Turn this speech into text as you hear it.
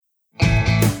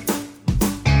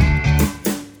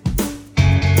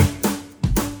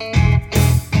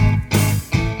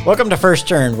Welcome to First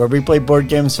Turn, where we play board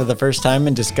games for the first time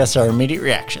and discuss our immediate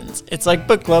reactions. It's like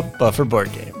book club, but for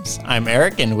board games. I'm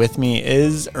Eric, and with me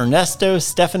is Ernesto,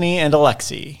 Stephanie, and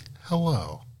Alexi.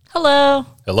 Hello. Hello.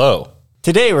 Hello.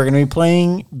 Today we're going to be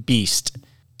playing Beast,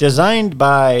 designed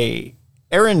by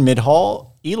Aaron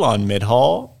Midhall, Elon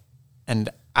Midhall, and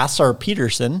Asar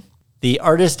Peterson. The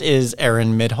artist is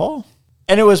Aaron Midhall,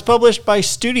 and it was published by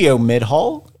Studio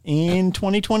Midhall in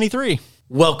 2023.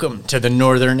 Welcome to the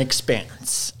Northern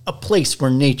Expanse, a place where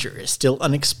nature is still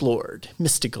unexplored,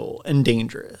 mystical, and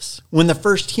dangerous. When the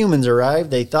first humans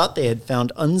arrived, they thought they had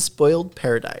found unspoiled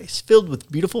paradise, filled with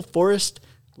beautiful forest,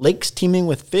 lakes teeming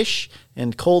with fish,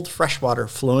 and cold fresh water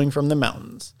flowing from the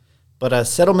mountains. But as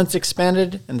settlements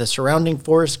expanded and the surrounding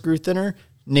forest grew thinner,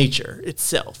 nature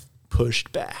itself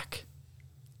pushed back.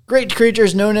 Great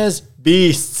creatures known as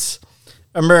beasts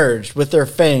emerged with their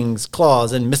fangs,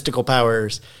 claws, and mystical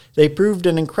powers. They proved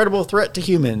an incredible threat to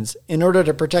humans. In order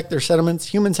to protect their settlements,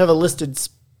 humans have enlisted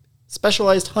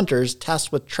specialized hunters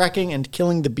tasked with tracking and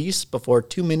killing the beasts before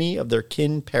too many of their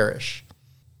kin perish.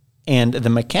 And the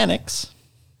mechanics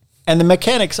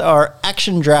are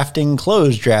action drafting,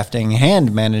 closed drafting,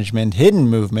 hand management, hidden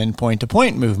movement,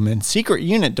 point-to-point movement, secret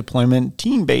unit deployment,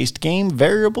 team-based game,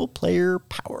 variable player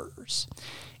powers.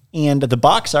 And the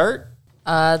box art.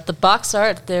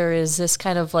 There is this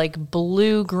kind of like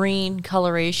blue-green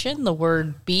coloration, the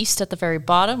word beast at the very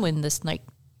bottom in this like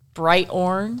bright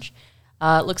orange.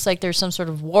 It looks like there's some sort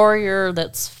of warrior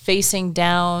that's facing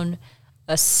down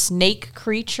a snake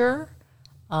creature.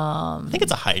 I think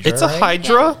it's a hydra. It's a right?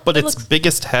 hydra, but its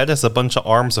biggest head has a bunch of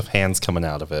arms of hands coming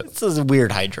out of it. This is a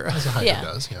weird hydra. As a hydra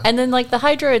does, yeah. And then like the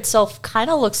hydra itself kind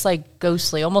of looks like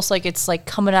ghostly, almost like it's like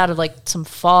coming out of like some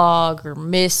fog or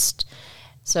mist.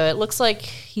 So it looks like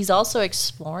he's also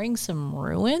exploring some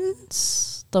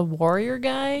ruins, the warrior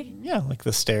guy. Yeah, like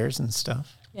the stairs and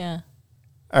stuff. Yeah.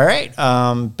 All right.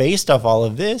 Based off all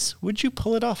of this, would you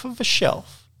pull it off of a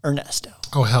shelf, Ernesto?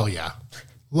 Oh, hell yeah.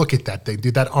 Look at that thing,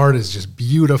 dude. That art is just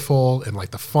beautiful, and like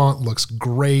the font looks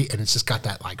great, and it's just got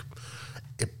that like,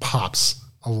 it pops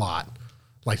a lot.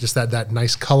 Like just that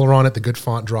nice color on it, the good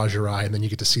font draws your eye, and then you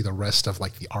get to see the rest of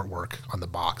like the artwork on the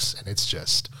box, and it's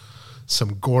just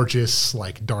some gorgeous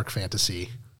like dark fantasy.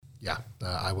 Yeah,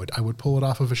 I would pull it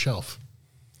off of a shelf.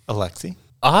 Alexi?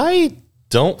 I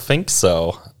don't think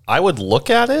so. I would look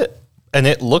at it, and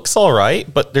it looks all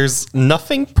right, but there's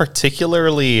nothing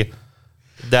particularly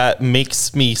that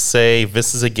makes me say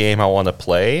this is a game I want to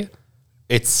play.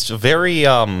 It's very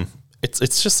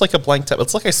it's just like a blank tab.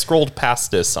 It's like I scrolled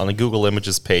past this on a Google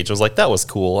Images page. I was like, that was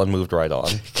cool, and moved right on.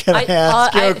 Can I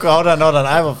ask you? Hold on.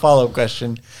 I have a follow-up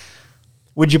question.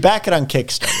 Would you back it on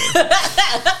Kickstarter?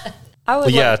 I would Well,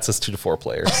 yeah, it says 2 to 4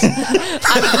 players.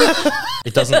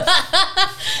 It doesn't.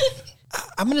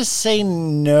 I'm going to say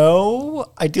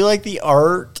no. I do like the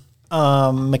art.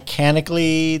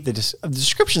 Mechanically, the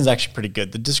description is actually pretty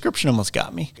good. The description almost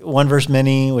got me. One versus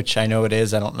many, which I know it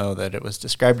is. I don't know that it was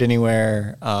described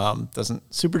anywhere.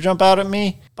 Doesn't super jump out at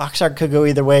me. Box art could go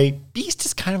either way. Beast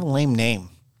is kind of a lame name.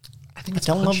 I think I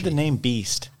don't love the name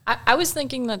Beast. I was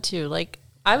thinking that too. Like,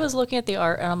 I was looking at the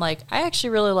art and I'm like, I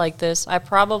actually really like this. I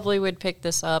probably would pick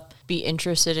this up, be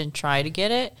interested and try to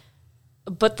get it.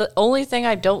 But the only thing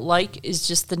I don't like is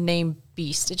just the name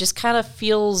Beast. It just kind of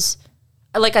feels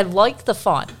like I like the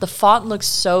font. The font looks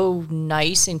so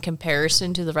nice in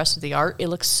comparison to the rest of the art. It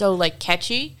looks so like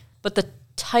catchy, but the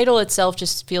title itself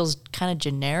just feels kind of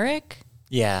generic.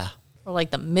 Yeah. Or like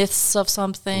the myths of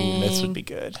something. This would be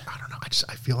good. I don't know.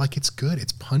 I feel like it's good.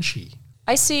 It's punchy.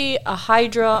 I see a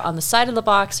hydra on the side of the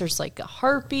box. There's like a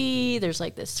harpy. There's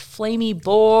like this flamey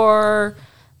boar,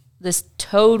 this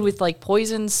toad with like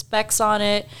poison specks on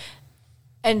it.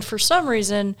 And for some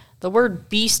reason, the word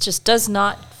beast just does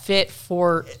not fit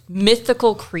for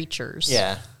mythical creatures.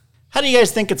 Yeah. How do you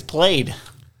guys think it's played?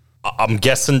 I'm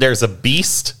guessing there's a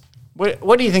beast.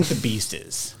 What do you think the Beast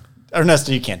is?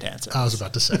 Ernesto, you can't answer. I was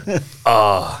about to say.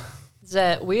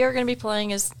 That we are going to be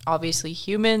playing as obviously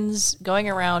humans going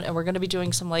around, and we're going to be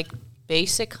doing some like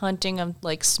basic hunting of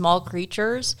like small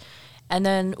creatures. And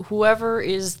then whoever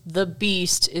is the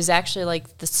beast is actually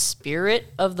like the spirit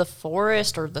of the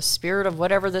forest or the spirit of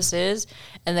whatever this is.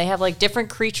 And they have like different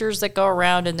creatures that go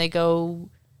around and they go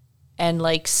and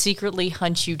like secretly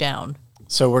hunt you down.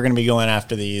 So we're going to be going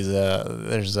after these.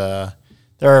 There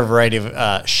are a variety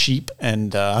of sheep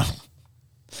and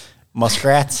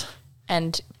muskrats.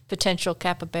 And potential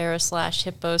capybara /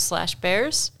 hippo /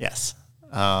 bears. Yes.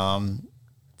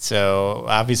 So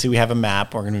obviously we have a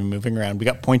map. We're going to be moving around. We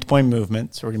got point-to-point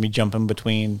movement, so we're going to be jumping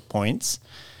between points.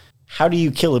 How do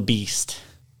you kill a beast?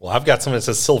 Well, I've got something that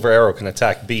says Silver Arrow can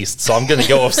attack beasts, so I'm going to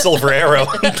go with Silver Arrow.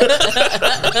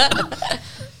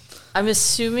 I'm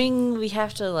assuming we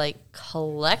have to like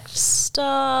collect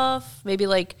stuff. Maybe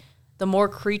like the more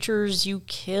creatures you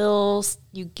kill,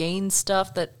 you gain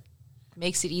stuff that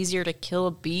makes it easier to kill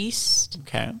a beast.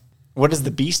 Okay. What does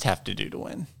the beast have to do to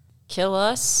win? Kill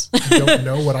us. I don't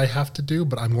know what I have to do,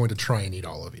 but I'm going to try and eat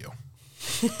all of you.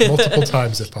 Multiple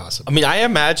times if possible. I mean, I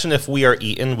imagine if we are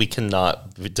eaten, we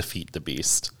cannot defeat the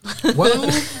beast.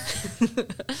 Well,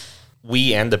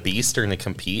 We and the beast are going to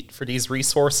compete for these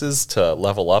resources to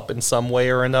level up in some way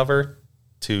or another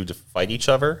to fight each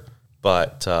other,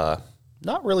 but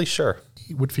not really sure.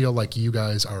 it would feel like you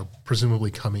guys are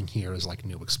presumably coming here as like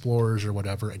new explorers or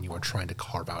whatever, and you are trying to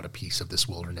carve out a piece of this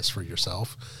wilderness for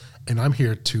yourself. And I'm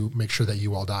here to make sure that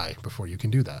you all die before you can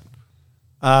do that.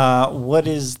 What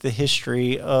is the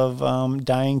history of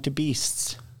dying to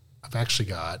beasts? I've actually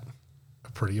got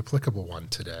a pretty applicable one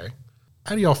today.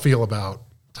 How do y'all feel about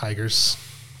tigers?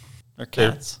 Or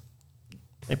cats?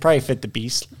 They probably fit the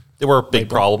beast. They were a big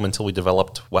problem until we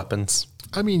developed weapons,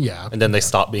 I mean, yeah. and then they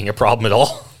stopped being a problem at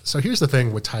all. So here's the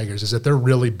thing with tigers is that they're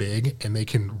really big and they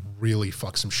can really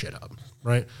fuck some shit up,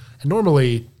 right? And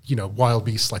normally, you know, wild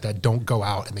beasts like that don't go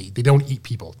out and they don't eat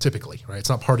people typically, right? It's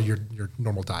not part of your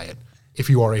normal diet if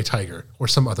you are a tiger or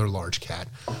some other large cat.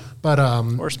 But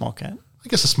Or a small cat. I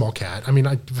guess a small cat. I mean,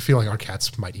 I have a feeling our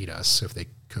cats might eat us if they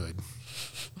could.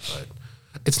 But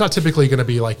it's not typically going to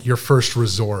be like your first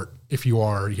resort if you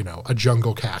are, you know, a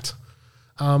jungle cat.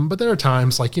 But there are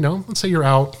times like, you know, let's say you're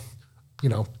out, you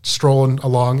know, strolling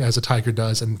along as a tiger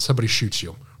does and somebody shoots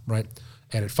you, right?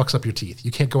 And it fucks up your teeth.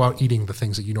 You can't go out eating the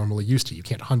things that you normally used to. You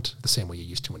can't hunt the same way you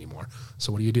used to anymore.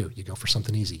 So what do? You go for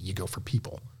something easy. You go for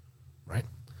people, right?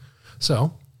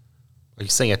 So Are you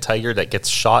saying a tiger that gets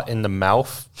shot in the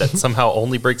mouth that somehow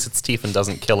only breaks its teeth and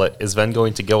doesn't kill it is then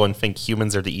going to go and think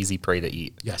humans are the easy prey to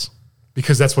eat? yes,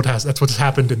 because that's what's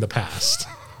happened in the past.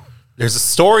 There's a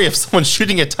story of someone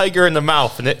shooting a tiger in the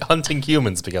mouth and it hunting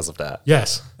humans because of that.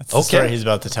 Yes. That's the story he's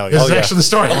about to tell you. This is actually the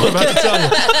story I'm about to tell you.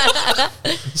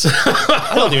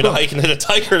 I don't even know how you can hit a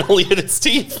tiger and only hit its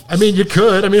teeth. I mean, you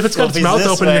could. I mean, if it's got Well, its if mouth he's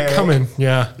this open and way, you're right? coming,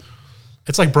 yeah.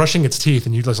 It's like brushing its teeth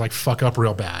and you just like fuck up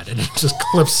real bad and it just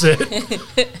clips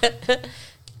it.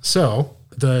 So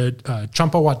the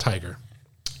Champawat tiger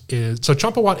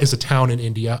Champawat is a town in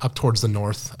India up towards the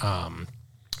north,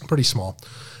 pretty small.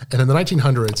 And in the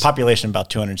 1900s, Population about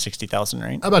 260,000,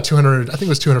 right? about 200, I think it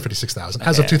was 256,000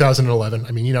 as of 2011.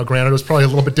 I mean, you know, granted, it was probably a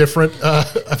little bit different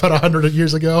about 100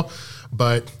 years ago,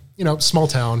 but, you know, small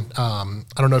town. I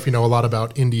don't know if you know a lot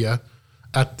about India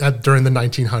during the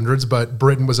 1900s, but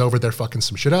Britain was over there fucking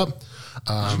some shit up.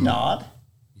 Nod.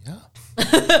 Yeah.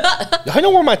 I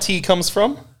know where my tea comes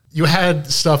from. You had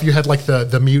like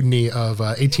the mutiny of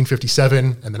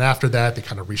 1857, and then after that, they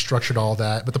kind of restructured all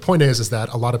that. But the point is that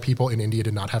a lot of people in India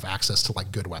did not have access to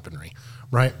like good weaponry,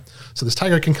 right? So this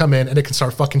tiger can come in and it can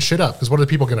start fucking shit up. Because what are the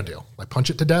people going to do? Like punch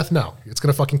it to death? No, it's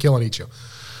going to fucking kill and eat you.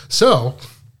 So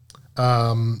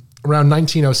around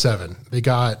 1907, they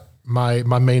got my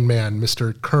main man,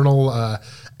 Mr. Colonel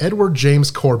Edward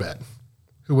James Corbett,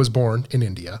 who was born in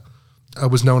India.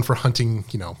 Was known for hunting,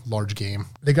 you know, large game.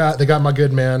 They got my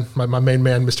good man, my main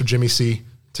man, Mr. Jimmy C,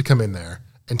 to come in there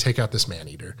and take out this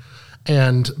man-eater.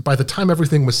 And by the time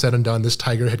everything was said and done, this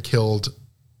tiger had killed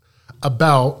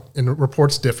about, and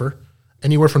reports differ,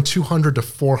 anywhere from 200 to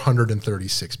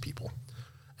 436 people.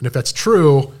 And if that's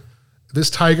true, this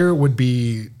tiger would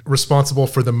be responsible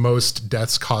for the most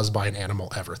deaths caused by an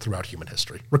animal ever throughout human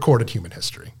history, recorded human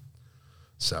history.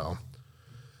 So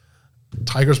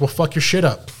tigers will fuck your shit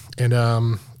up. And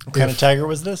What kind of tiger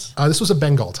was this? this was a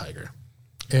Bengal tiger.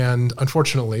 And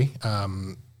unfortunately,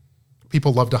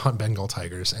 people love to hunt Bengal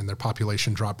tigers, and their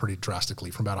population dropped pretty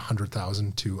drastically from about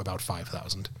 100,000 to about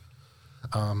 5,000.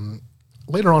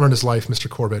 Later on in his life, Mr.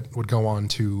 Corbett would go on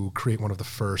to create one of the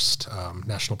first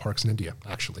national parks in India,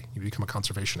 actually. He would become a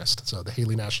conservationist, so the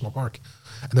Haley National Park.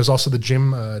 And there's also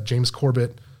the James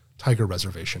Corbett Tiger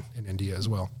Reservation in India as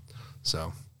well.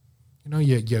 So, you know,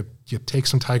 you take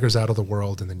some tigers out of the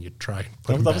world and then you try and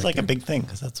put them That back was like in. a big thing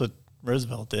because that's what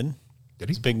Roosevelt did. Did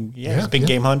he? He's a big, Yeah, he's a big yeah.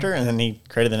 game hunter, and then he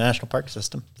created the national park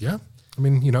system. Yeah. I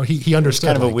mean, you know, he understood.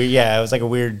 Kind of a like, weird, it was like a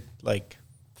weird like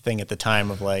thing at the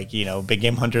time of like, you know, big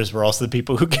game hunters were also the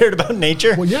people who cared about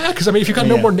nature. Well, yeah, because I mean, if you got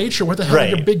no Yeah. more nature, where the hell are Right.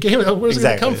 your big game? Where's it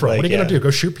going to come Exactly. from? What are Like, you going to yeah. do? Go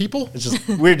shoot people? It's just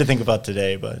weird to think about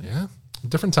today, but Yeah,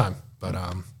 different time. But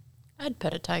I'd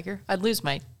pet a tiger. I'd lose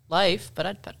my life, but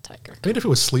I'd pet a tiger. I mean, if it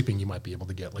was sleeping, you might be able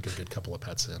to get like a good couple of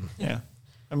pets in. yeah.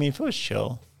 I mean, if it was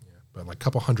chill, but like a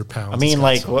couple 100 pounds. I mean, it's got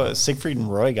like, some- what, Siegfried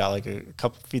and Roy got like a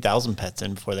few thousand pets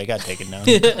in before they got taken down.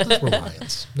 Those were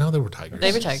lions. No, they were tigers.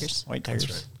 They were tigers. White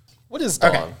tigers. right. What is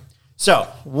Dawn? Okay. So,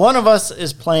 one of us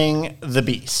is playing the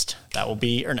Beast. That will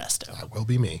be Ernesto. That will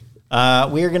be me. We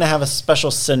are going to have a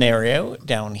special scenario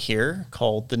down here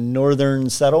called the Northern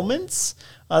Settlements.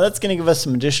 That's going to give us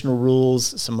some additional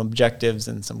rules, some objectives,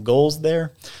 and some goals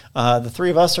there. The three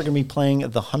of us are going to be playing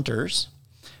the Hunters.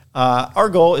 Our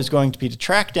goal is going to be to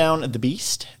track down the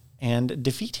Beast and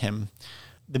defeat him.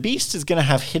 The Beast is going to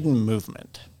have hidden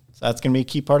movement. So that's going to be a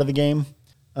key part of the game.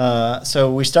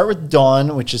 So we start with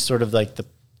Dawn, which is sort of like the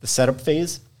setup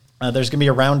phase. There's going to be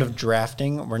a round of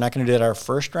drafting. We're not going to do that our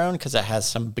first round because it has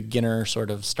some beginner sort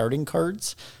of starting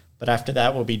cards. But after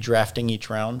that, we'll be drafting each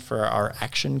round for our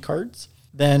action cards.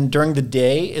 Then during the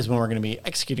day is when we're going to be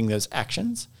executing those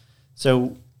actions.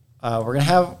 So we're going to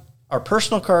have our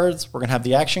personal cards, we're going to have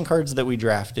the action cards that we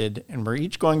drafted, and we're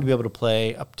each going to be able to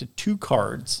play up to 2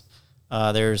 cards.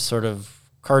 There's sort of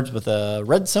cards with a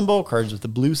red symbol, cards with a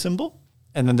blue symbol,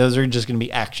 and then those are just going to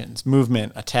be actions,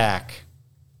 movement, attack,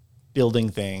 building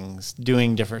things,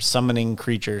 doing different, summoning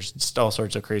creatures, just all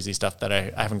sorts of crazy stuff that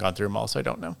I haven't gone through them all, so I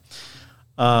don't know.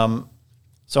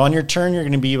 So on your turn, you're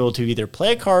going to be able to either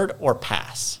play a card or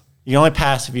pass. You can only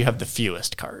pass if you have the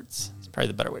fewest cards. It's probably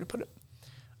the better way to put it.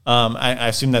 I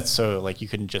assume that's so like you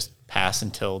couldn't just pass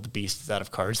until the Beast is out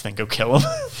of cards, then go kill him.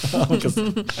 Because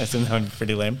I assume that would be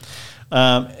pretty lame.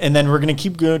 And then we're going to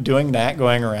keep doing that,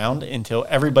 going around until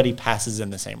everybody passes in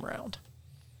the same round.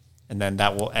 And then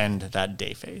that will end that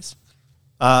day phase.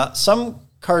 Some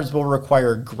cards will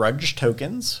require grudge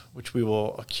tokens, which we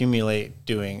will accumulate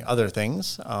doing other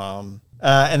things. And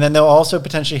then they'll also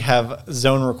potentially have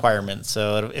zone requirements.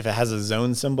 So if it has a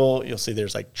zone symbol, you'll see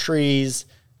there's like trees,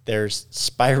 there's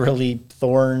spirally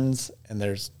thorns, and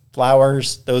there's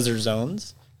flowers. Those are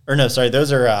zones. Or no, sorry,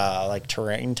 those are like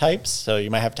terrain types. So you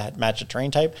might have to match a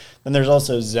terrain type. Then there's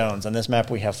also zones. On this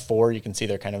map, we have 4. You can see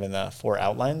they're kind of in the 4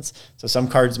 outlines. So some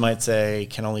cards might say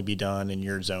can only be done in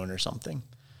your zone or something.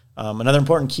 Another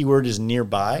important keyword is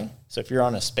nearby. So if you're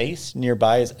on a space,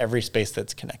 nearby is every space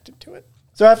that's connected to it.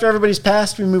 So after everybody's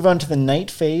passed, we move on to the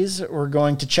night phase. We're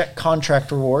going to check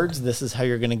contract rewards. This is how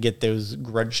you're going to get those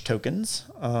grudge tokens.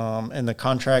 And the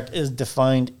contract is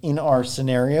defined in our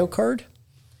scenario card.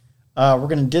 We're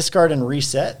going to discard and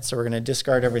reset. So we're going to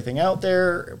discard everything out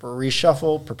there. We'll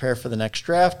reshuffle, prepare for the next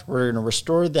draft. We're going to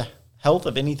restore the health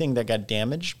of anything that got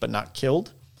damaged but not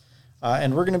killed.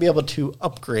 And we're going to be able to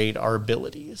upgrade our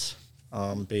abilities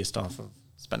based off of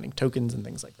spending tokens and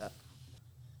things like that.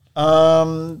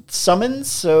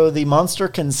 Summons. So the monster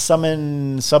can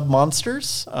summon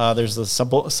sub-monsters. There's a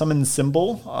summon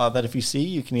symbol that if you see,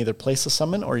 you can either place a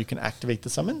summon or you can activate the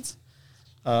summons.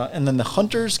 And then the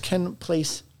hunters can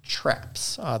place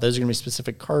traps. Those are going to be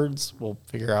specific cards. We'll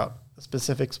figure out the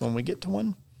specifics when we get to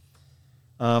one.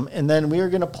 And then we are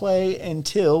going to play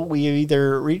until we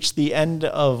either reach the end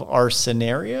of our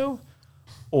scenario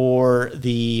or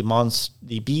the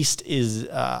beast is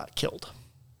killed.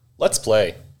 Let's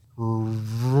play.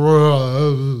 Use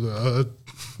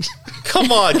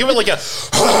Come on, give it like a.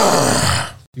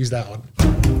 that one.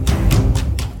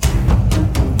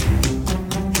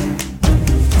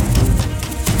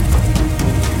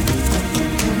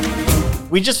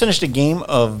 We just finished a game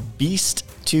of Beast.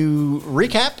 To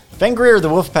recap, Fenrir, the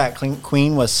Wolfpack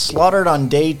Queen, was slaughtered on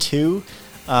day 2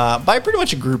 by pretty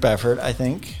much a group effort, I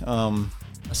think. A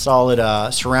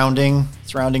solid surrounding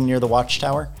near the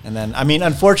watchtower. And then, I mean,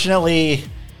 unfortunately,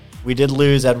 we did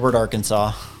lose Edward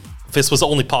Arkansas. This was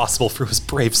only possible through his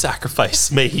brave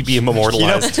sacrifice. May he be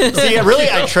immortalized. See, really,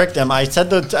 I tricked him. I said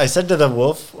to the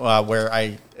wolf, where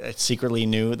I secretly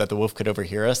knew that the wolf could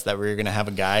overhear us, that we were going to have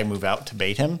a guy move out to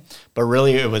bait him. But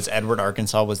really, it was Edward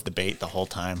Arkansas was the bait the whole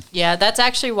time. Yeah, that's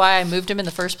actually why I moved him in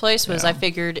the first place, was I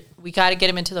figured we got to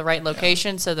get him into the right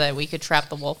location so that we could trap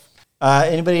the wolf.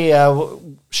 Anybody,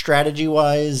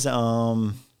 strategy-wise,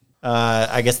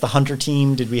 I guess the hunter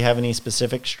team, did we have any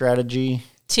specific strategy?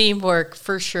 Teamwork,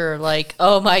 for sure. Like,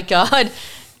 oh my God.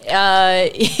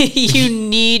 You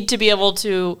need to be able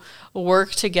to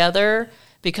work together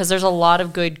because there's a lot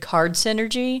of good card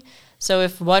synergy. So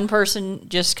if one person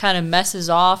just kind of messes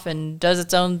off and does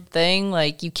its own thing,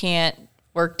 like, you can't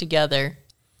work together.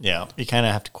 Yeah, you kind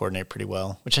of have to coordinate pretty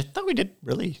well, which I thought we did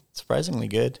really surprisingly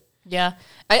good. Yeah.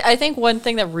 I think one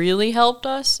thing that really helped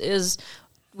us is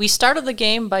we started the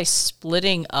game by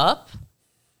splitting up,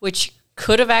 which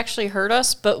could have actually hurt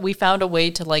us, but we found a way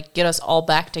to like get us all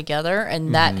back together,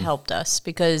 and that helped us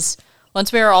because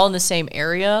once we were all in the same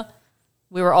area,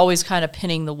 we were always kind of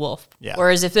pinning the wolf. Yeah.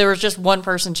 Whereas if there was just one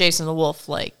person chasing the wolf,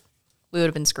 like, we would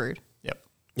have been screwed. Yep.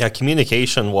 Yeah,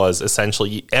 communication was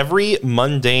essentially every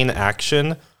mundane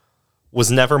action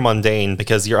was never mundane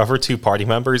because your other two party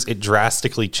members, it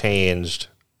drastically changed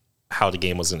how the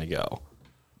game was going to go.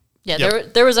 Yeah,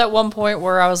 there was at one point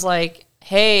where I was like,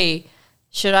 hey,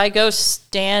 should I go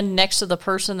stand next to the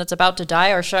person that's about to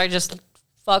die, or should I just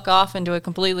fuck off into a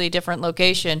completely different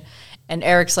location? And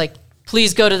Eric's like,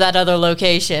 please go to that other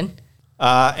location.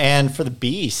 And for the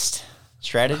beast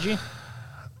strategy,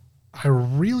 I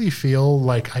really feel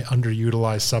like I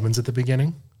underutilized summons at the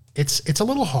beginning. It's a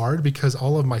little hard because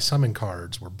all of my summon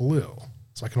cards were blue,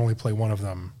 so I can only play one of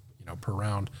them, per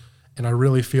round. And I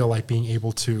really feel like being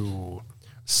able to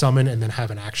summon and then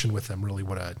have an action with them really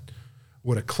would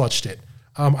have clutched it.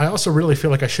 I also really feel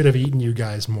like I should have eaten you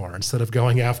guys more instead of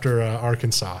going after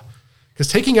Arkansas, because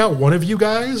taking out one of you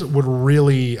guys would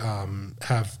really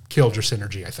have killed your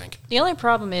synergy, I think. The only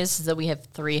problem is that we have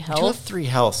 3 health. you have 3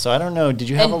 health, so I don't know. Did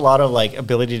you have a lot of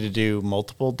ability to do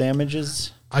multiple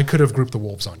damages? I could have grouped the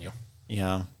wolves on you.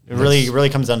 Yeah, it really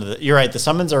comes down to you're right. The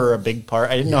summons are a big part.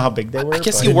 I didn't know how big they were. I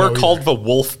guess but- you were know called the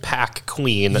Wolf Pack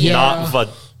Queen, Yeah. not the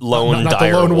lone Not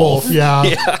dire the lone wolf.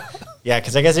 Yeah. Yeah,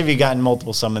 because I guess if you gotten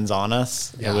multiple summons on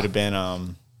us, it would have been.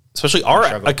 Especially our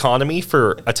struggle. economy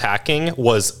for attacking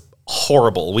was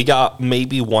horrible. We got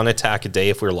maybe 1 attack a day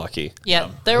if we were lucky. Yeah,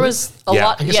 there was a Yeah.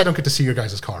 lot. I guess yeah, I don't get to see your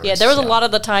guys' cards. yeah, there was a lot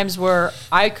of the times where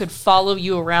I could follow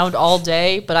you around all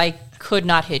day, but I could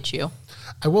not hit you.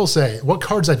 I will say, what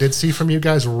cards I did see from you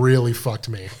guys really fucked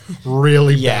me.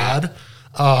 Really Yeah.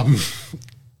 bad.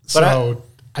 So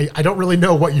I don't really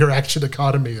know what your action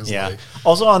economy is Yeah. like.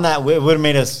 Also on that, it would have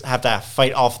made us have to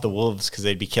fight off the wolves because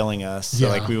they'd be killing us.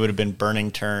 So Yeah. we would have been burning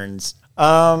turns.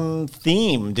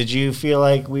 Theme. Did you feel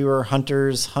like we were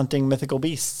hunters hunting mythical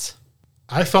beasts?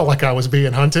 I felt like I was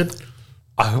being hunted.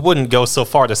 I wouldn't go so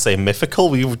far to say mythical.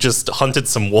 We just hunted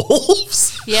some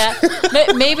wolves. Yeah,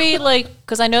 maybe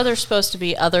because I know there's supposed to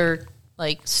be other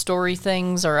story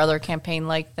things or other campaign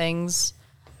things.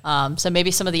 So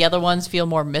maybe some of the other ones feel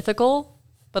more mythical,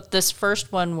 but this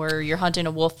first one where you're hunting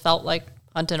a wolf felt like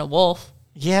hunting a wolf.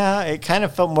 Yeah, it kind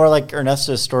of felt more like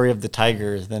Ernesto's story of the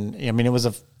tigers than, it was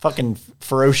a fucking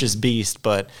ferocious beast,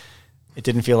 but it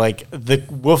didn't feel like the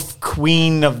wolf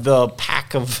queen of the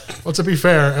pack of... Well, to be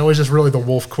fair, it was just really the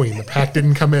wolf queen. The pack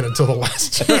didn't come in until the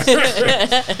last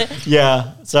turn.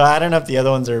 Yeah, so I don't know if the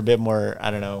other ones are a bit more,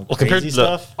 I don't know, Well, compared crazy to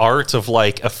the stuff. art of a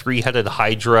 3-headed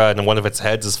hydra and one of its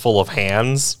heads is full of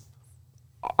hands,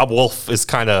 a wolf is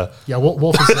kind of... Yeah,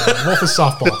 wolf is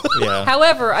softball. Yeah.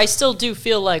 However, I still do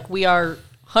feel like we are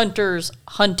hunters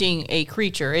hunting a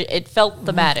creature. It felt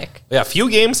thematic. Yeah, few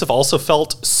games have also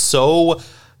felt so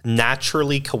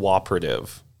naturally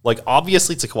cooperative.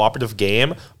 Obviously it's a cooperative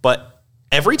game, but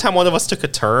every time one of us took a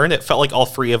turn, it felt like all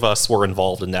 3 of us were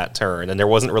involved in that turn, and there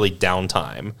wasn't really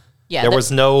downtime. Yeah, There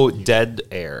was no dead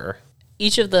air.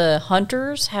 Each of the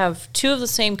hunters have 2 of the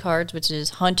same cards, which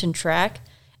is hunt and track,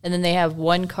 and then they have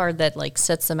 1 card that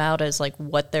sets them out as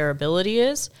what their ability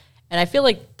is. And I feel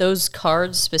like those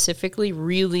cards specifically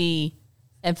really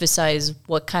emphasize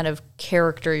what kind of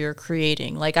character you're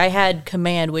creating. I had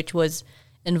command, which was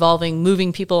involving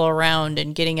moving people around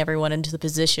and getting everyone into the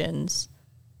positions.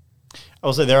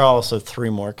 Also, there are also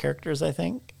 3 more characters, I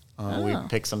think. We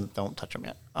picked some, don't touch them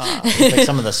yet. We picked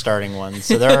some of the starting ones.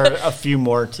 So there are a few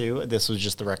more too. This was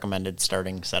just the recommended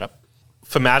starting setup.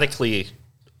 Thematically,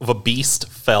 the beast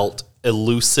felt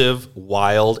elusive,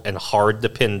 wild, and hard to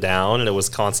pin down, and it was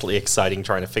constantly exciting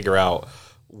trying to figure out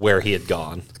where he had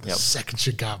gone. The second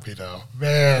you got me, though.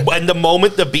 Man. And the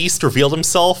moment the beast revealed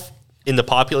himself in the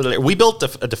popular, we built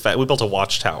we built a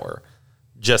watchtower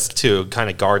just to kind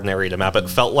of guard and area the map. It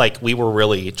felt like we were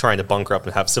really trying to bunker up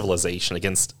and have civilization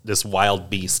against this wild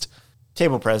beast.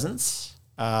 Table presence.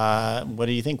 What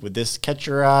do you think? Would this catch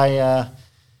your eye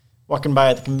walking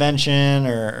by at the convention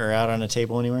or out on a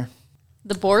table anywhere?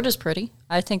 The board is pretty.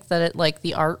 I think that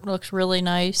the art looks really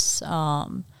nice.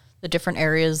 The different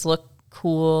areas look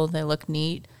cool. They look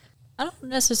neat. I don't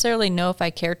necessarily know if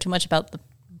I care too much about the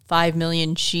 5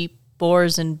 million sheep,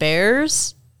 boars, and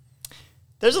bears.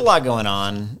 There's a lot going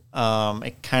on.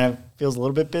 It kind of feels a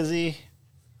little bit busy.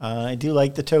 I do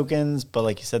like the tokens, but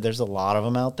like you said, there's a lot of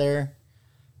them out there.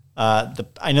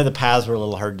 I know the paths were a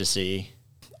little hard to see.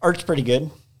 Art's pretty good.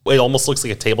 It almost looks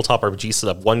like a tabletop RPG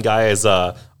setup. One guy has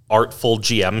a artful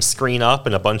GM screen up,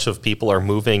 and a bunch of people are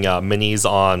moving minis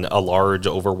on a large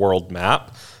overworld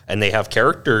map, and they have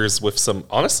characters with some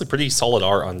honestly pretty solid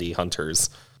art on the hunters.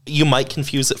 You might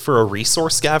confuse it for a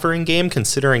resource gathering game,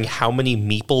 considering how many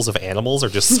meeples of animals are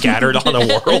just scattered on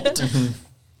a world.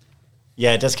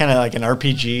 Yeah, it does kind of like an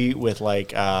RPG with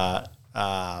Caverna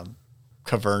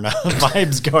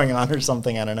vibes going on or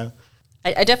something. I don't know.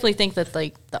 I definitely think that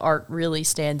like the art really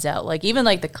stands out. Like even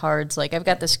like the cards, like I've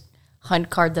got this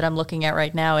hunt card that I'm looking at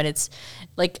right now, and it's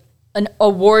like a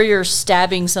warrior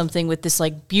stabbing something with this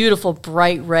like beautiful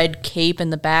bright red cape in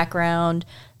the background.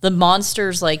 The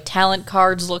monsters like talent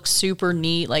cards look super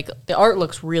neat. Like the art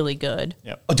looks really good.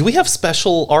 Yep. Oh, do we have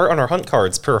special art on our hunt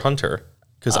cards per hunter?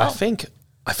 Because I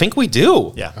think we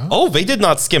do. Yeah. Oh, they did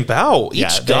not skimp out. Yeah,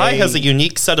 Each guy they- has a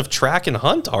unique set of track and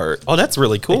hunt art. Oh, that's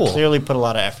really cool. Clearly put a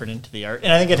lot of effort into the art.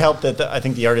 And I think it helped that I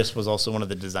think the artist was also one of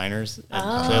the designers.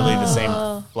 And clearly the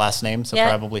same last name, so Yeah.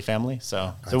 probably family.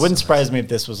 So it wouldn't surprise me if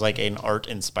this was like an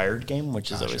art-inspired game,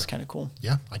 which is always kind of cool.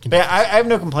 Yeah, I can. But yeah, I have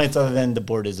no complaints other than the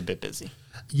board is a bit busy.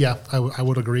 Yeah, I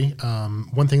would agree.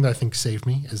 One thing that I think saved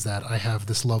me is that I have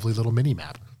this lovely little mini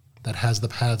map that has the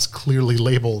paths clearly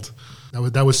labeled.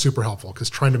 That was super helpful because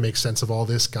trying to make sense of all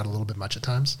this got a little bit much at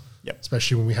times. Yep.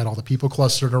 Especially when we had all the people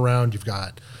clustered around. You've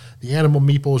got the animal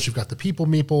meeples, you've got the people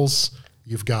meeples,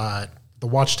 you've got the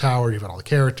watchtower, you've got all the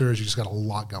characters. You just got a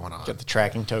lot going on. Got the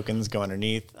tracking tokens go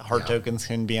underneath. Heart tokens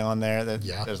can be on there.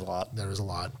 Yeah, There's a lot. There is a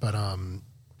lot, but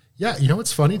yeah, you know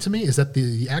what's funny to me is that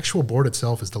the actual board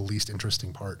itself is the least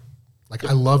interesting part. Like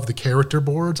I love the character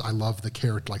boards, I love the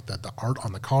character, like the art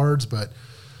on the cards, but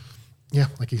yeah,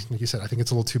 like you said, I think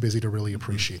it's a little too busy to really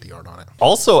appreciate the art on it.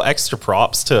 Also, extra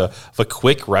props to the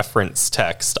quick reference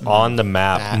text on the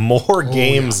map. More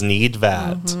games need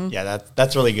that. Yeah,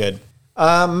 that's really good.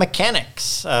 Mechanics.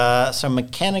 So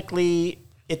mechanically,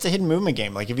 it's a hidden movement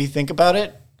game. Like if you think about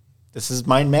it, this is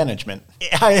mind management.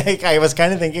 I was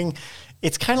kind of thinking,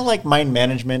 it's kind of like mind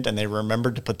management, and they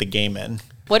remembered to put the game in.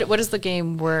 What is the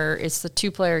game where it's the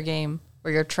 2-player game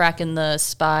where you're tracking the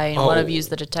spy and one of you's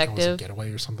the Was it detective?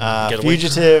 Getaway or something? Getaway.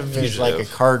 Fugitive is like a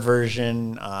Fugitive. card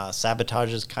version.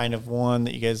 Sabotage is kind of one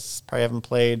that you guys probably haven't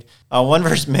played. One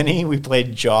versus Mini, we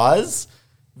played Jaws.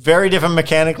 Very different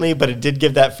mechanically, but it did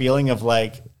give that feeling of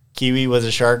like Kiwi was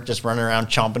a shark just running around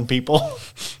chomping people.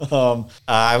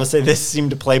 I would say this seemed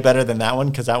to play better than that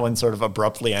one because that one sort of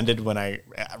abruptly ended when I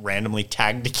randomly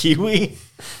tagged the Kiwi.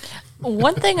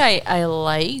 One thing I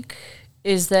like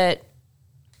is that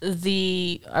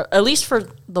at least for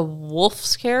the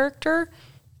wolf's character,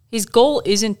 his goal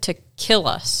isn't to kill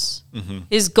us.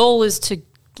 His goal is to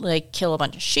like kill a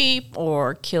bunch of sheep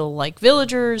or kill like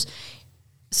villagers.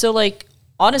 So like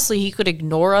honestly, he could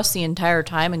ignore us the entire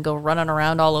time and go running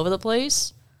around all over the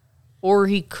place, or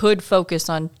he could focus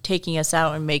on taking us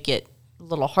out and make it a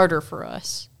little harder for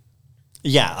us.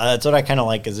 Yeah, that's what I kind of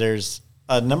like is there's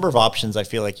a number of options I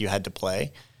feel like you had to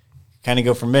play. Kind of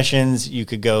go for missions. You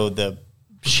could go the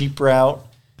sheep route.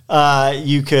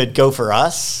 You could go for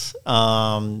us.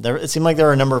 It seemed like there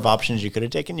were a number of options you could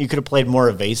have taken. You could have played more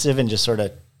evasive and just sort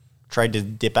of tried to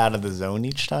dip out of the zone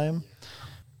each time.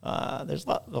 There's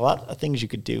a lot of things you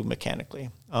could do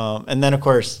mechanically. And then, of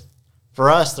course, for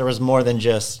us, there was more than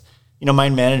just,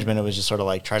 mind management. It was just sort of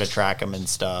like try to track them and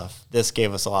stuff. This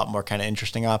gave us a lot more kind of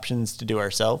interesting options to do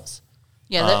ourselves.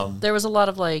 Yeah, there was a lot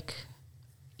of like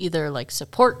either like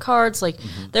support cards. Like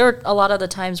there were a lot of the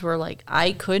times where like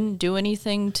I couldn't do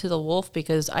anything to the wolf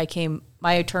because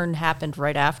my turn happened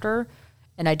right after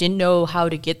and I didn't know how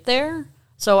to get there.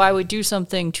 So I would do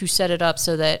something to set it up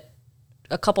so that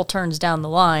a couple turns down the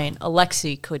line,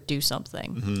 Alexi could do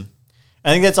something.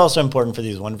 I think that's also important for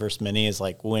these 1 versus many is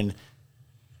like when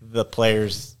the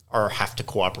players have to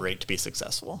cooperate to be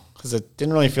successful. Because it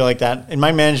didn't really feel like that. In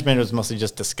my management, it was mostly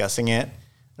just discussing it.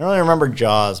 I don't really remember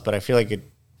Jaws, but I feel like we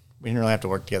didn't really have to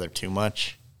work together too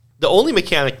much. The only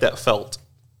mechanic that felt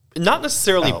not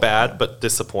necessarily bad, but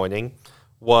disappointing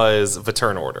was the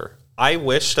turn order. I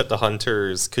wish that the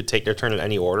hunters could take their turn in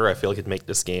any order. I feel like it'd make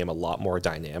this game a lot more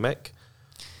dynamic.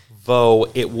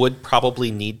 Though it would probably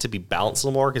need to be balanced a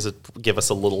little more because it would give us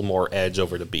a little more edge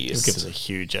over the beast. It gives us a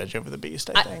huge edge over the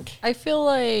beast, I think. I feel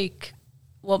like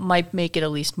what might make it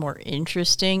at least more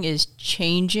interesting is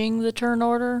changing the turn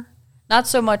order. Not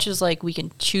so much as like we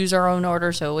can choose our own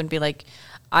order, so it wouldn't be like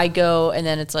I go and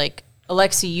then it's like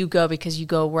Alexi, you go because you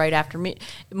go right after me.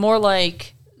 More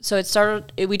like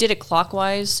we did it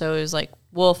clockwise, so it was like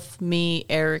Wolf, me,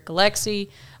 Eric, Alexi.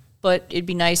 But it'd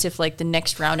be nice if like the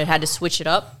next round it had to switch it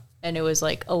up and it was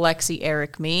like Alexi,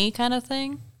 Eric, me kind of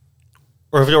thing.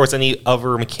 Or if there was any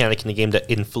other mechanic in the game that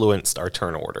influenced our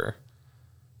turn order.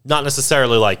 Not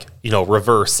necessarily like,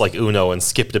 reverse like Uno and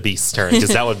skip the beast's turn, because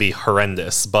that would be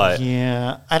horrendous. But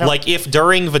Yeah, I don't. like if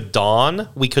during the dawn,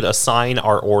 we could assign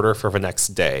our order for the next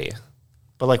day.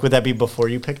 But like, would that be before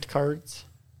you picked cards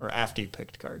or after you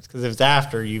picked cards? Because if it's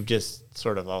after, you've just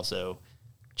sort of also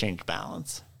changed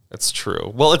balance. That's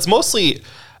true. Well, it's mostly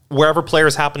wherever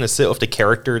players happen to sit with the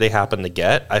character they happen to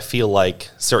get. I feel like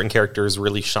certain characters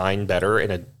really shine better in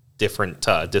a different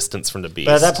distance from the beast.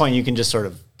 But at that point, you can just sort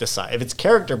of decide. If it's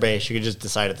character based, you could just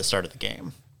decide at the start of the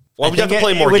game. Well, we'd have to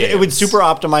play more games. games. It would super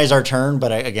optimize our turn,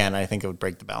 but I think it would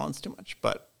break the balance too much.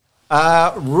 But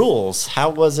rules. How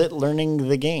was it learning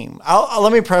the game?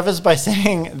 Let me preface by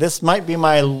saying this might be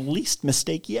my least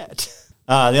mistake yet.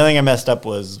 The only thing I messed up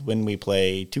was when we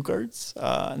play 2 cards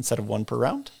instead of 1 per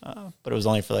round. But it was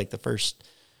only for like the first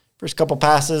couple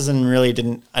passes, and really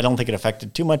I don't think it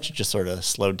affected too much. It just sort of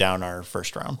slowed down our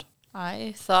first round.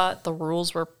 I thought the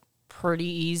rules were pretty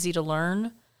easy to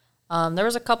learn. There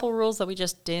was a couple rules that we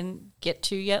just didn't get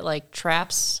to yet, like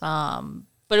traps.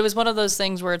 But it was one of those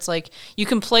things where it's like you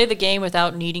can play the game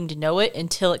without needing to know it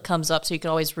until it comes up, so you can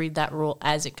always read that rule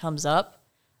as it comes up.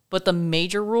 But the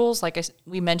major rules, like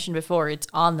we mentioned before, it's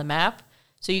on the map,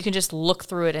 so you can just look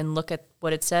through it and look at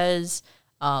what it says.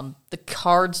 The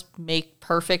cards make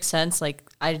perfect sense. Like,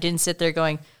 I didn't sit there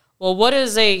going, well, what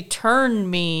does a turn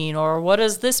mean? Or what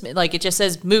does this mean? Like, it just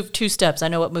says move 2 steps. I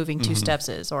know what moving 2 steps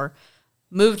is. Or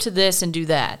move to this and do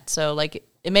that. So, like,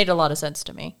 it made a lot of sense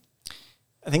to me.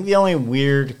 I think the only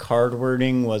weird card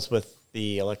wording was with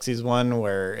the Alexi's one,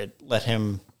 where it let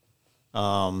him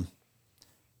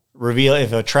reveal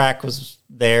if a track was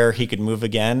there, he could move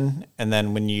again. And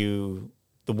then when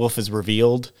the wolf is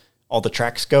revealed, all the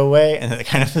tracks go away, and it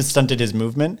kind of stunted his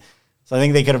movement. So I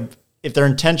think they could have, if their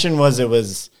intention was it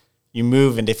was you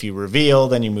move, and if you reveal,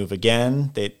 then you move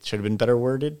again, they should have been better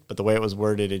worded. But the way it was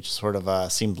worded, it just sort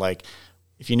of seemed like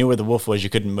if you knew where the wolf was, you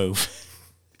couldn't move.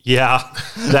 Yeah,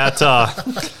 that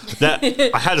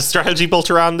I had a strategy built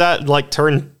around that, like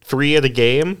turn 3 of the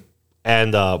game,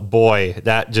 and boy,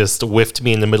 that just whiffed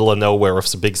me in the middle of nowhere with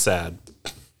some big sad.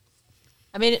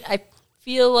 I mean, I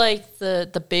feel like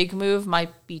the big move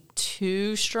might be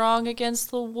too strong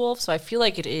against the wolf, so I feel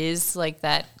like it is like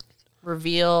that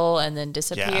reveal and then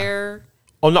disappear.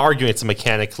 I'm not arguing it's a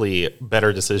mechanically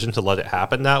better decision to let it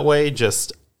happen that way,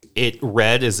 just it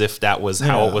read as if that was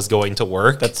how it was going to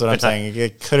work. That's what I'm saying.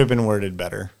 It could have been worded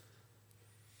better.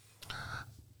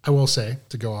 I will say,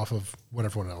 to go off of what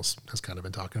everyone else has kind of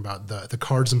been talking about, the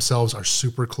cards themselves are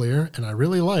super clear, and I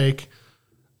really like,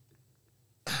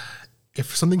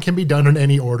 if something can be done in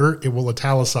any order, it will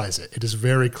italicize it. It is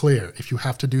very clear. If you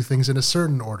have to do things in a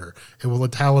certain order, it will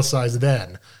italicize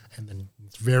then, and then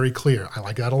it's very clear. I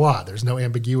like that a lot. There's no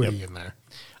ambiguity in there.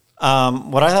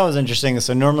 What I thought was interesting is,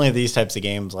 so normally these types of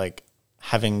games, like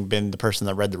having been the person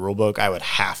that read the rule book, I would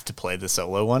have to play the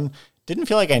solo one. Didn't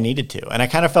feel like I needed to. And I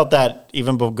kind of felt that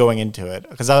even going into it,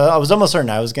 because I was almost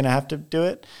certain I was going to have to do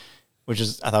it, which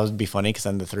is, I thought would be funny because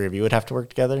then the 3 of you would have to work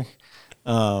together.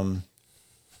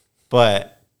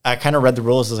 But I kind of read the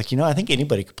rules. I was like, I think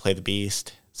anybody could play the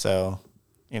beast. So,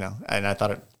 and I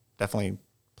thought it definitely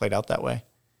played out that way,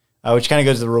 which kind of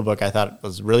goes to the rule book. I thought it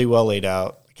was really well laid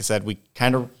out. Like I said, we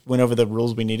kind of went over the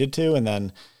rules we needed to, and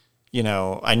then,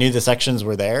 I knew the sections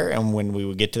were there, and when we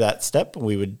would get to that step,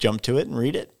 we would jump to it and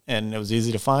read it, and it was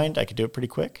easy to find. I could do it pretty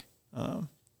quick.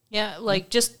 Yeah, like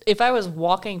just if I was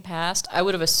walking past, I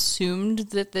would have assumed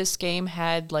that this game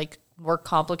had like more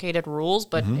complicated rules,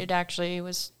 but it actually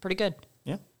was pretty good.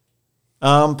 Yeah.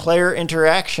 Player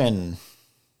interaction.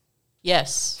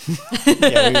 Yes.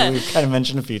 Yeah, we kind of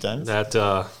mentioned a few times.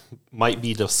 That might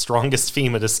be the strongest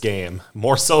theme of this game.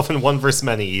 More so than 1 versus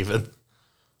many, even.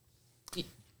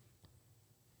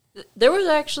 There was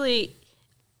actually,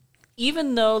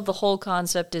 even though the whole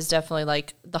concept is definitely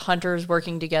like the hunters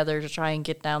working together to try and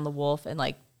get down the wolf, and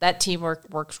like that teamwork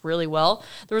works really well,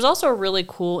 there was also a really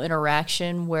cool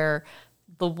interaction where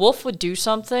the wolf would do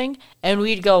something and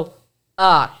we'd go,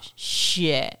 ah,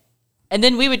 shit. And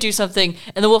then we would do something,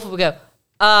 and the wolf would go,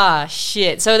 ah,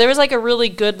 shit. So there was like a really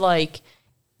good, like,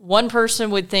 one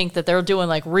person would think that they're doing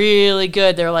like really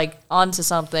good. They're like onto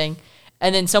something.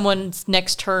 And then someone's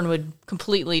next turn would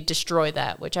completely destroy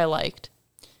that, which I liked.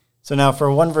 So now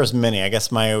for 1 versus many, I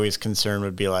guess my always concern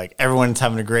would be like everyone's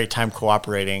having a great time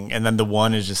cooperating, and then the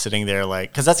one is just sitting there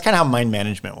like, because that's kind of how mind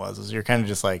management was. Is you're kind of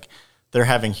just like, they're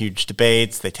having huge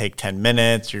debates. They take 10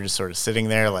 minutes. You're just sort of sitting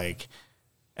there like,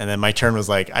 and then my turn was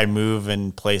like, I move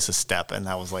and place a step, and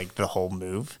that was like the whole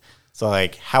move. So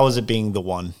like, how is it being the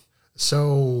one?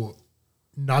 So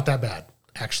not that bad,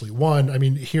 actually. One, I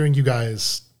mean, hearing you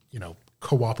guys,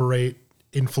 cooperate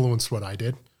influenced what I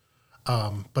did.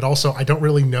 But also, I don't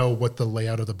really know what the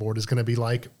layout of the board is going to be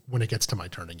like when it gets to my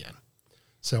turn again.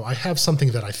 So I have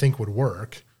something that I think would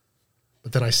work,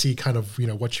 but then I see kind of,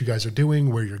 what you guys are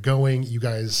doing, where you're going. You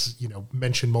guys,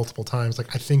 mentioned multiple times,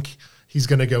 like, I think he's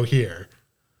going to go here.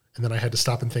 And then I had to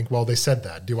stop and think, well, they said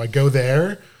that. Do I go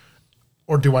there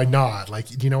or do I not? Like,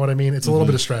 do you know what I mean? It's a little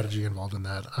bit of strategy involved in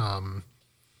that.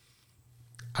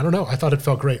 I don't know. I thought it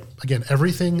felt great. Again,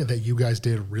 everything that you guys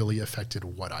did really affected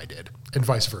what I did, and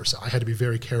vice versa. I had to be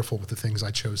very careful with the things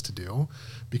I chose to do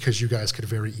because you guys could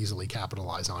very easily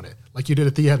capitalize on it, like you did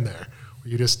at the end there,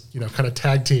 where you just kind of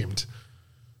tag teamed.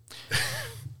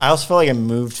 I also felt like it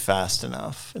moved fast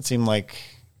enough. It seemed like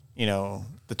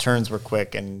the turns were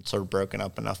quick and sort of broken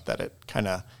up enough that it kind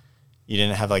of you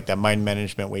didn't have like that mind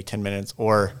management wait 10 minutes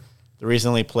or the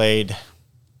recently played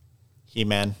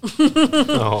He-Man.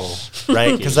 Oh,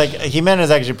 Right? Because like He-Man is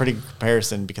actually a pretty good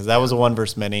comparison because that was a 1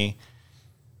 versus many.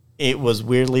 It was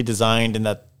weirdly designed in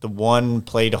that the one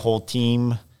played a whole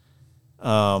team.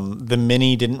 The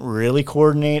mini didn't really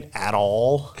coordinate at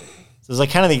all. So it was like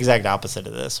kind of the exact opposite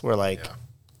of this, where like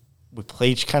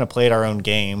we kind of played our own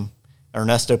game.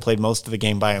 Ernesto played most of the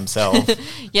game by himself.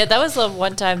 Yeah, that was the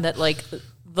one time that like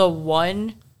the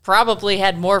one probably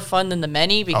had more fun than the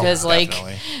many because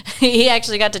definitely. he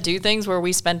actually got to do things where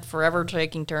we spent forever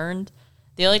taking turns.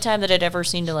 The only time that it ever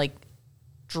seemed to like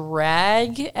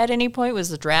drag at any point was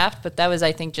the draft, but that was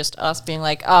I think just us being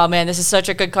like, oh man, this is such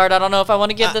a good card. I don't know if I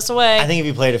want to give this away. I think if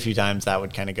you played a few times, that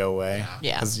would kind of go away.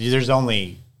 Yeah. Because there's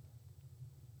only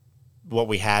what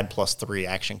we had plus 3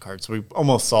 action cards. So we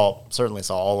almost certainly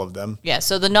saw all of them. Yeah,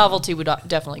 so the novelty would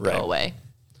definitely go Right. away.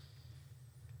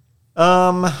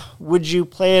 Would you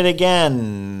play it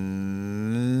again,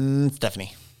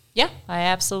 Stephanie? Yeah, I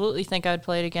absolutely think I would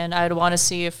play it again. I'd want to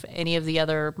see if any of the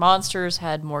other monsters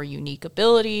had more unique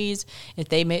abilities, if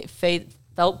they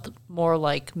felt more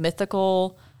like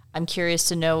mythical. I'm curious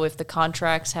to know if the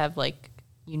contracts have like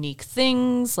unique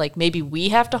things, like maybe we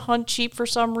have to hunt sheep for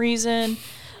some reason.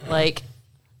 Like,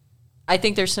 I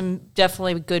think there's some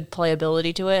definitely good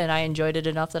playability to it, and I enjoyed it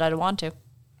enough that I'd want to.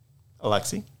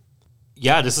 Alexi?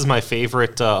 yeah, this is my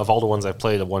favorite of all the ones I've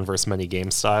played of 1 versus many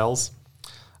game styles.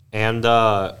 And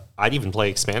I'd even play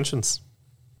expansions.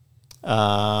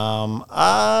 Yeah,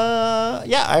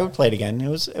 I would play it again. It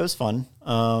was fun.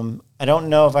 I don't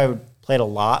know if I would play it a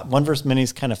lot. 1 versus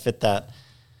minis kind of fit that,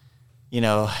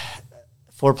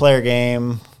 4-player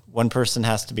game. One person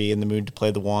has to be in the mood to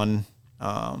play the one.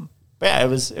 But yeah, it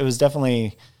was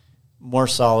definitely more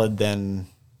solid than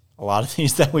a lot of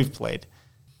these that we've played.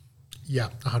 Yeah,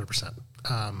 100%.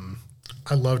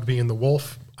 I loved being the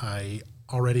wolf. I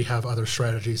already have other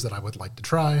strategies that I would like to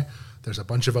try. There's a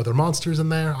bunch of other monsters in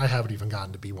there. I haven't even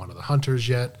gotten to be one of the hunters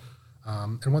yet.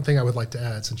 And one thing I would like to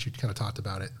add, since you kind of talked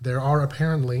about it, there are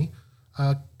apparently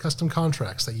custom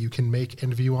contracts that you can make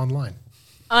and view online.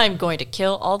 I'm going to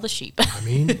kill all the sheep. I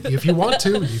mean, if you want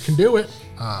to, you can do it.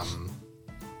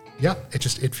 Yeah,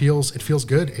 it feels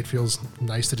good. It feels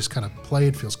nice to just kind of play.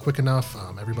 It feels quick enough.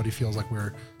 Everybody feels like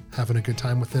we're having a good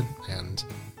time with it. And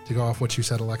to go off what you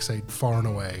said, Alexei, far and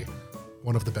away,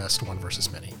 one of the best 1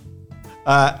 versus many.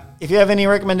 If you have any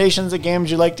recommendations of games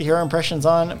you'd like to hear our impressions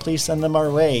on, please send them our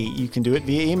way. You can do it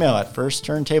via email at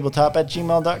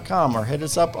firstturntabletop@gmail.com or hit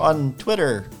us up on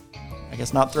Twitter. I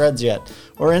guess not Threads yet.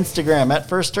 Or Instagram at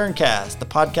FirstTurnCast. The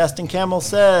Podcasting Camel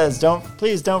says,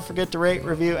 please don't forget to rate,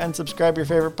 review, and subscribe your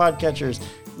favorite podcatchers.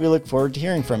 We look forward to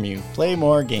hearing from you. Play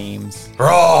more games.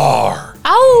 Roar!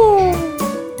 Ow!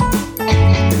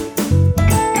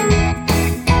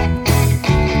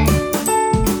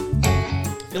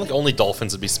 I feel like only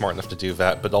dolphins would be smart enough to do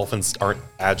that, but dolphins aren't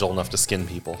agile enough to skin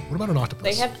people. What about an octopus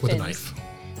They have with a fins. knife?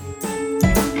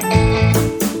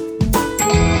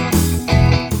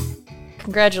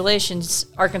 Congratulations,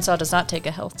 Arkansas does not take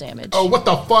a health damage. Oh, what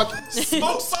the fuck?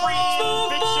 Smoke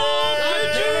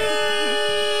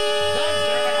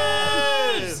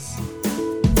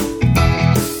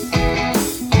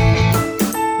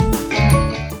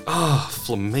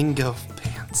flamingo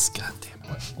pants. God damn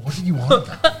it. What do you want?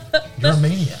 You're a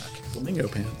maniac. Flamingo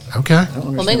pants. Okay.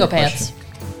 Flamingo pants.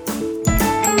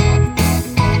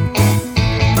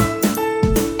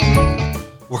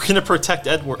 We're going to protect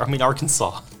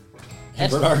Arkansas.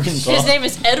 Edward, Arkansas. His name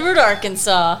is Edward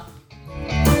Arkansas.